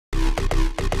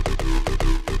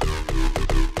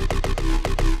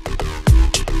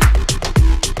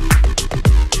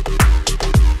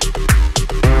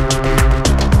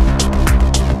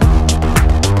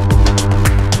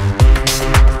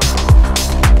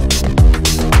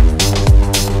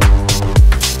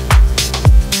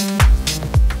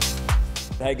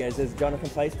Hi guys, this is Jonathan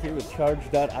Feist here with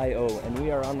Charge.io, and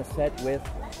we are on the set with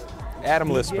Adam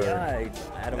DJI. Lisper.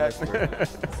 Adam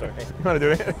Lisper. Sorry. You want to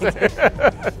do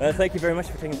it? Thank you very much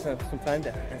for taking some time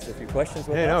to answer a few questions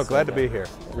with us. Hey, no, glad to be here.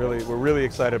 We're really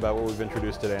excited about what we've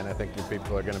introduced today, and I think you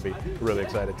people are going to be really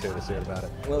excited too to see about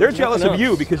it. Well, they're jealous of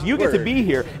you because you get to be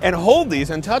here and hold these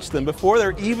and touch them before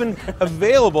they're even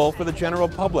available for the general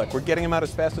public. We're getting them out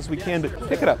as fast as we can to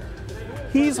pick it up.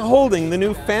 He's holding the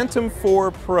new Phantom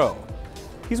 4 Pro.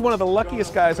 He's one of the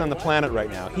luckiest guys on the planet right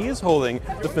now. He is holding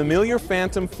the familiar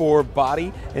Phantom 4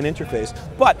 body and interface,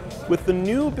 but with the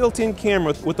new built-in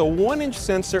camera with a 1-inch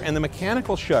sensor and the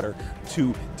mechanical shutter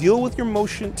to deal with your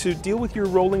motion, to deal with your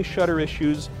rolling shutter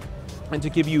issues, and to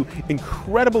give you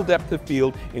incredible depth of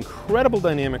field, incredible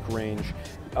dynamic range.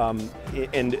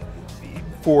 And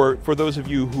for those of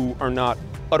you who are not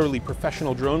utterly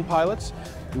professional drone pilots,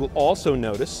 you will also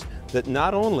notice that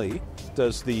not only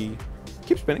does the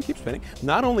keep spinning.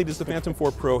 Not only does the Phantom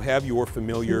 4 Pro have your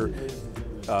familiar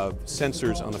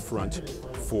sensors on the front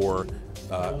for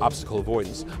obstacle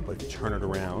avoidance, but if you turn it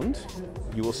around,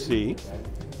 you will see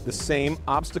the same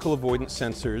obstacle avoidance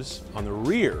sensors on the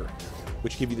rear,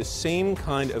 which give you the same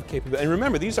kind of capability. And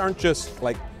remember, these aren't just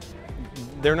like,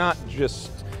 they're not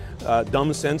just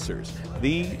dumb sensors.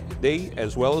 They,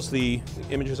 as well as the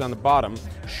images on the bottom,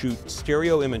 shoot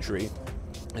stereo imagery,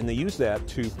 and they use that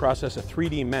to process a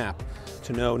 3D map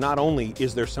to know not only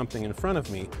is there something in front of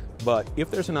me, but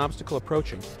if there's an obstacle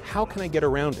approaching, how can I get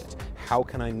around it? How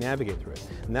can I navigate through it?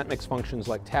 And that makes functions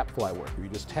like tap fly work, where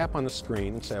you just tap on the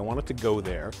screen and say, I want it to go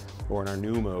there, or in our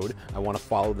new mode, I want to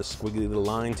follow the squiggly little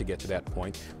line to get to that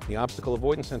point. The obstacle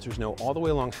avoidance sensors know all the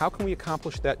way along, how can we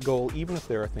accomplish that goal even if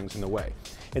there are things in the way?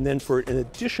 And then for an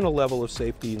additional level of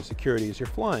safety and security as you're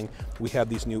flying, we have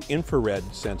these new infrared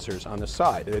sensors on the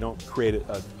side. They don't create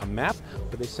a map,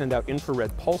 but they send out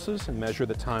infrared pulses and measure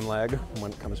the time lag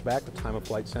when it comes back, the time of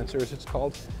flight sensor as it's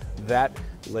called. That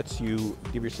lets you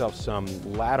give yourself some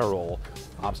lateral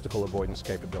obstacle avoidance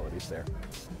capabilities there.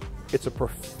 It's a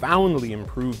profoundly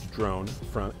improved drone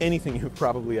from anything you've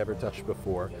probably ever touched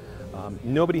before.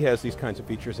 Nobody has these kinds of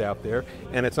features out there,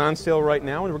 and it's on sale right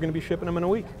now, and we're going to be shipping them in a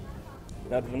week.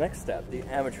 Now to the next step, the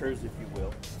amateurs, if you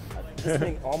will. This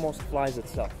thing almost flies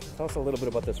itself. Tell us a little bit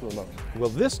about this remote. Well,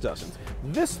 this doesn't.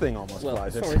 This thing almost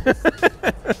flies sorry.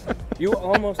 itself. You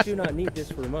almost do not need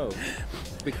this remote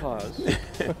because...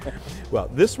 Well,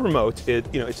 this remote,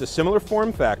 it's a similar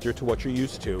form factor to what you're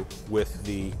used to with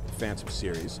the Phantom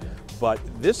series, but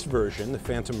this version, the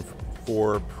Phantom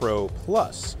 4 Pro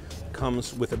Plus,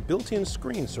 comes with a built-in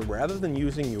screen, so rather than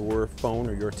using your phone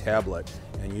or your tablet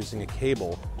and using a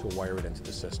cable to wire it into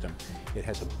the system, it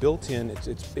has a built-in,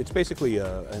 it's basically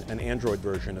an Android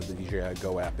version of the DJI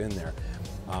Go app in there.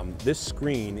 This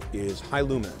screen is high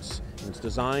luminance, and it's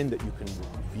designed that you can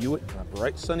view it on a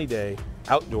bright sunny day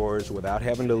outdoors without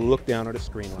having to look down at a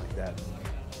screen like that.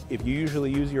 If you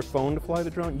usually use your phone to fly the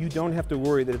drone, you don't have to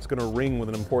worry that it's going to ring with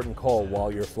an important call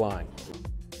while you're flying.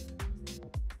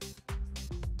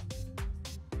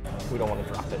 We don't want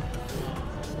to drop it.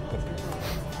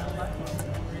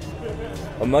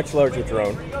 A much larger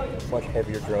drone, much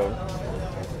heavier drone.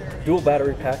 Dual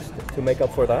battery packs to make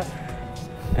up for that.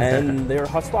 And they're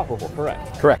hot swappable,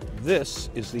 correct? Correct. This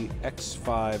is the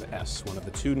X5S, one of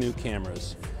the two new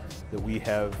cameras that we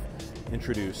have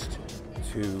introduced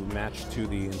to match to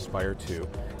the Inspire 2.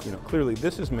 Clearly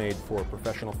this is made for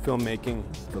professional filmmaking,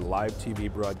 for live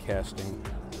TV broadcasting,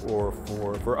 or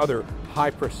for other high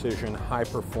precision, high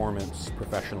performance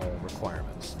professional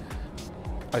requirements.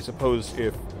 I suppose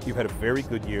if you've had a very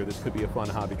good year, this could be a fun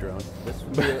hobby drone. This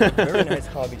would be a very nice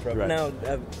hobby drone. Right. Now,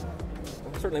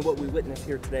 certainly what we witnessed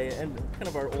here today, and kind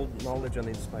of our old knowledge on the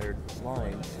Inspired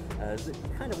line, is that you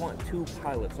kind of want two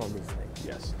pilots on these things.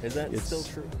 Yes. Is that still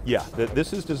true? Yeah,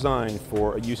 this is designed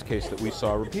for a use case that we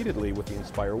saw repeatedly with the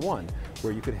Inspire 1,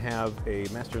 where you could have a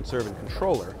master and servant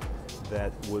controller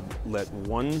that would let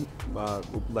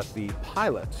the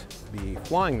pilot be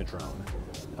flying the drone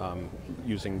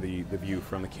using the view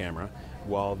from the camera,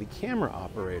 while the camera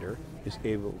operator is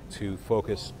able to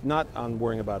focus not on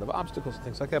worrying about obstacles and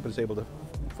things like that, but is able to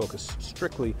focus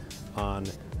strictly on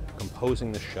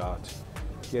composing the shot,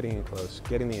 getting it close,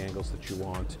 getting the angles that you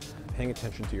want, paying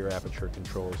attention to your aperture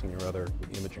controls and your other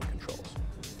imaging controls.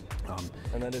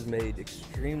 And that is made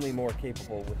extremely more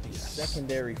capable with the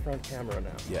secondary front camera now.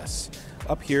 Yes.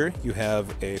 Up here you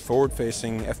have a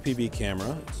forward-facing FPV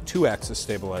camera, it's 2-axis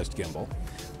stabilized gimbal.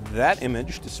 That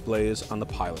image displays on the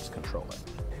pilot's controller.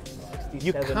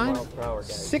 67 miles per hour,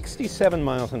 guys. 67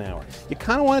 miles an hour. You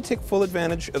kind of want to take full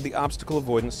advantage of the obstacle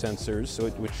avoidance sensors,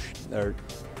 which are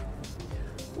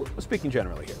speaking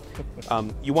generally here.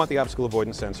 You want the obstacle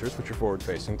avoidance sensors, which are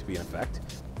forward-facing, to be in effect,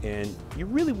 and you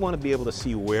really want to be able to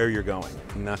see where you're going,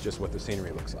 not just what the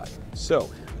scenery looks like. So,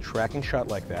 a tracking shot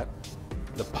like that,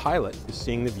 the pilot is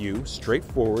seeing the view straight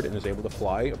forward and is able to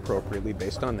fly appropriately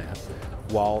based on that,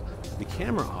 while the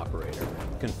camera operator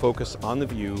can focus on the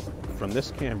view from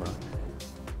this camera.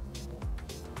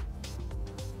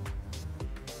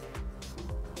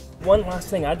 One last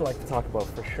thing I'd like to talk about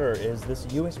for sure is this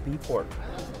USB port.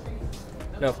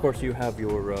 Now, of course, you have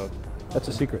your... That's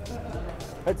a secret.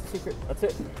 That's a secret. That's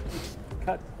it.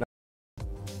 Cut.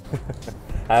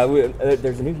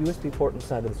 There's a new USB port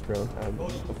inside of this drone.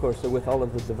 Of course, so with all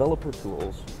of the developer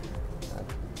tools,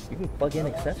 you can plug in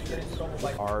accessories.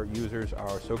 Our users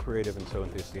are so creative and so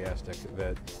enthusiastic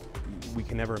that we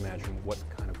can never imagine what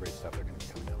kind of great stuff they're going to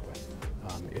be coming out with.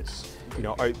 It's, you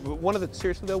know,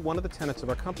 seriously though, one of the tenets of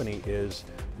our company is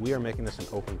we are making this an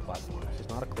open platform. This is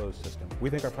not a closed system. We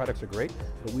think our products are great,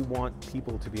 but we want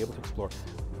people to be able to explore.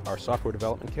 Our software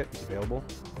development kit is available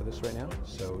for this right now,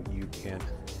 so you can,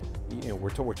 you know,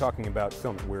 we're talking about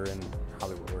filming. We're in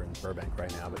Hollywood, we're in Burbank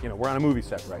right now, but you know, we're on a movie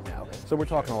set right now, so we're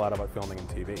talking a lot about filming and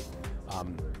TV.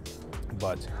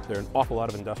 But there are an awful lot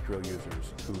of industrial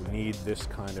users who need this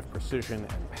kind of precision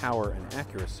and power and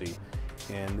accuracy,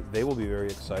 and they will be very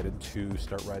excited to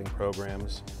start writing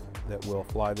programs that will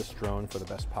fly this drone for the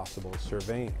best possible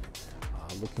surveying,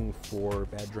 looking for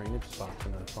bad drainage spots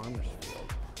in a farmer's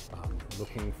field,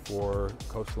 looking for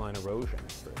coastline erosion,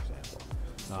 for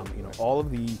example. You know, all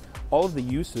of the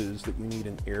uses that you need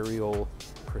an aerial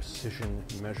precision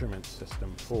measurement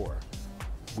system for.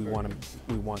 We want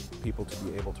people to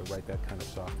be able to write that kind of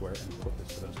software and put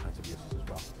this to those kinds of uses as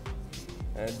well.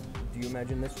 And do you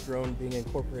imagine this drone being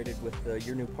incorporated with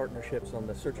your new partnerships on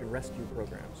the search and rescue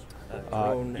programs?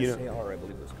 Drone SAR, I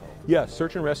believe it's called. Yeah,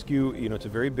 search and rescue, you know, it's a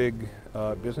very big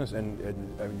business, and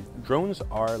I mean, drones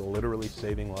are literally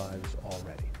saving lives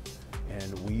already.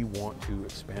 And we want to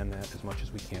expand that as much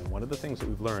as we can. One of the things that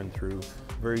we've learned through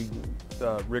very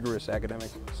rigorous academic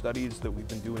studies that we've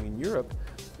been doing in Europe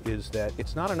is that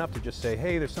it's not enough to just say,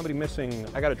 hey, there's somebody missing,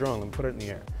 I got a drone, let me put it in the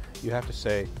air. You have to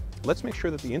say, let's make sure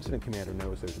that the incident commander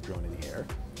knows there's a drone in the air.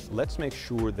 Let's make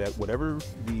sure that whatever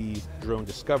the drone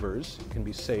discovers can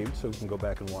be saved so we can go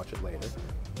back and watch it later.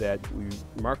 That we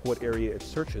mark what area it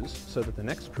searches so that the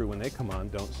next crew, when they come on,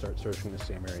 don't start searching the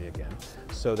same area again.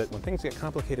 So that when things get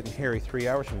complicated and hairy 3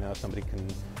 hours from now, somebody can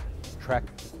track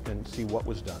and see what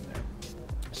was done there.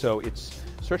 So it's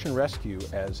search and rescue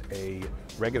as a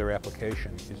regular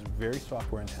application is very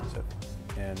software intensive.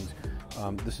 And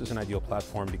this is an ideal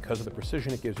platform because of the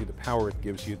precision it gives you, the power it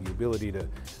gives you, the ability to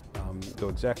go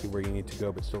exactly where you need to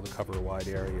go, but still to cover a wide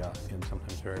area in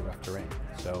sometimes very rough terrain.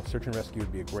 So search and rescue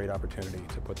would be a great opportunity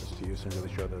to put this to use and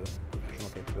really show the professional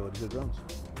capabilities of drones.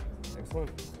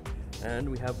 Excellent. And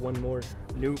we have one more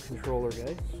new controller,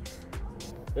 guys.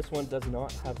 This one does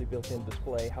not have the built-in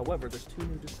display. However, there's two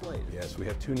new displays. Yes, we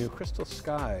have two new Crystal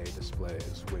Sky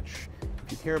displays, which,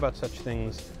 if you care about such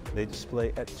things, they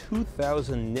display at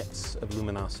 2,000 nits of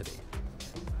luminosity.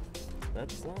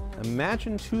 That's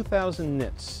Imagine 2,000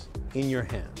 nits in your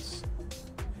hands.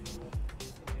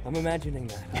 I'm imagining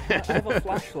that. I have a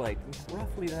flashlight.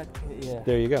 Roughly that, yeah.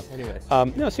 There you go. Anyways.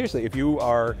 No, seriously,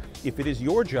 if it is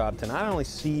your job to not only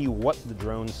see what the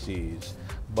drone sees,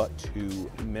 but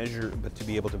to measure, but to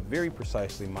be able to very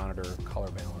precisely monitor color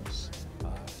balance,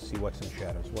 see what's in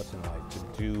shadows, what's in light, to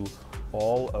do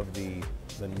all of the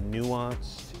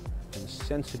nuanced and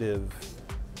sensitive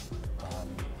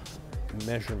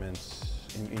measurements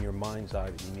in your mind's eye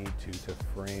that you need to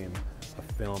frame a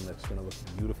film that's going to look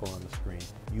beautiful on the screen.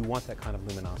 You want that kind of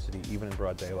luminosity even in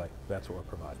broad daylight. That's what we're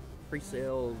providing.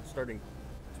 Pre-sale starting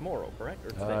tomorrow, correct? Or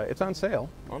today? It's on sale,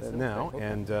 now, okay.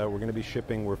 and we're going to be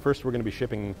shipping. We're going to be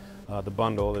shipping the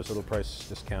bundle. There's a little price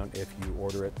discount if you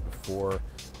order it before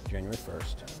January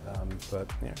 1st. But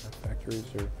yeah, our factories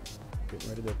are getting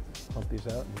ready to pump these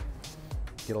out and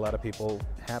get a lot of people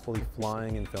happily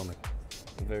flying and filming.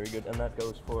 Very good, and that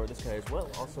goes for this guy as well.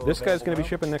 Also, this guy's going to be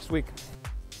shipping next week.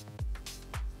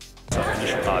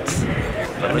 Initial thoughts.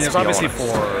 I mean, it's obviously for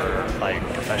like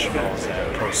professionals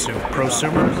and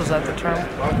prosumers. Is that the term?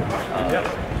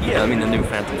 Yeah, I mean the new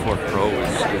Phantom 4 Pro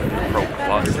is Pro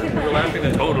Plus.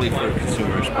 Totally for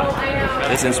consumers,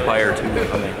 but it's inspired too. I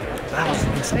mean, that was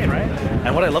insane, right?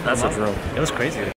 And what I love that's a drone. It was crazy.